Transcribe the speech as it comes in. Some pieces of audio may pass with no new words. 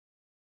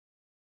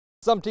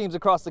Some teams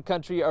across the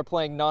country are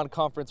playing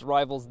non-conference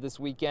rivals this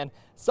weekend.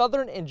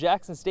 Southern and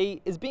Jackson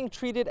State is being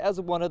treated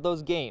as one of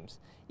those games.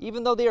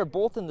 Even though they are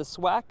both in the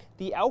SWAC,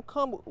 the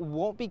outcome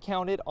won't be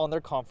counted on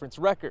their conference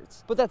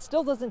records. But that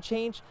still doesn't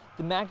change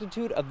the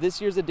magnitude of this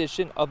year's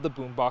edition of the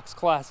BoomBox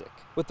Classic.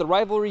 With the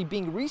rivalry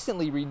being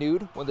recently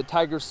renewed when the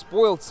Tigers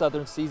spoiled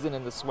Southern's season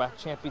in the SWAC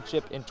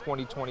championship in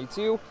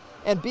 2022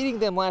 and beating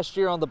them last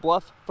year on the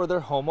Bluff for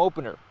their home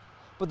opener.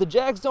 But the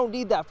Jags don't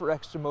need that for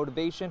extra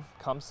motivation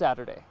come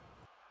Saturday.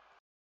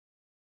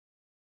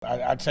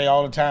 I'd say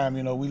all the time,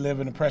 we live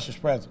in the precious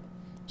present.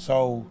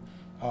 So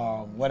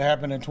what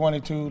happened in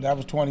 22, that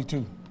was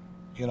 22.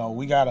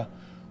 We gotta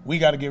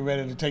get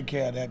ready to take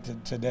care of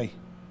that today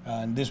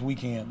and this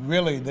weekend.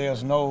 Really,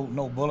 there's no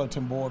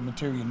bulletin board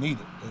material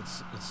needed.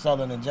 It's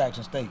Southern and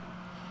Jackson State.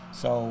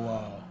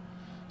 So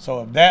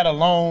if that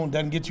alone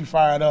doesn't get you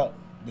fired up,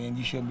 then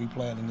you shouldn't be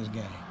playing in this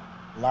game.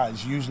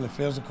 It's usually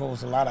physical.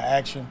 It's a lot of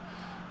action.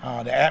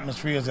 The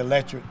atmosphere is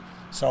electric.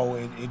 So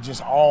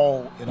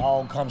it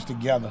all comes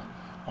together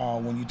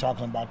when you're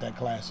talking about that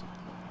classic.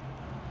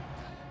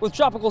 With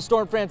Tropical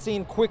Storm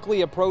Francine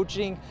quickly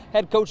approaching,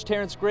 head coach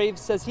Terrence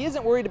Graves says he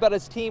isn't worried about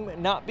his team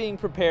not being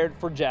prepared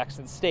for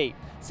Jackson State,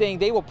 saying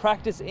they will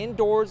practice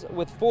indoors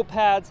with full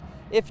pads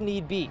if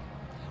need be.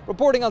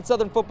 Reporting on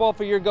Southern football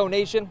for your Go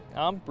Nation,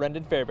 I'm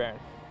Brendan Fairbairn.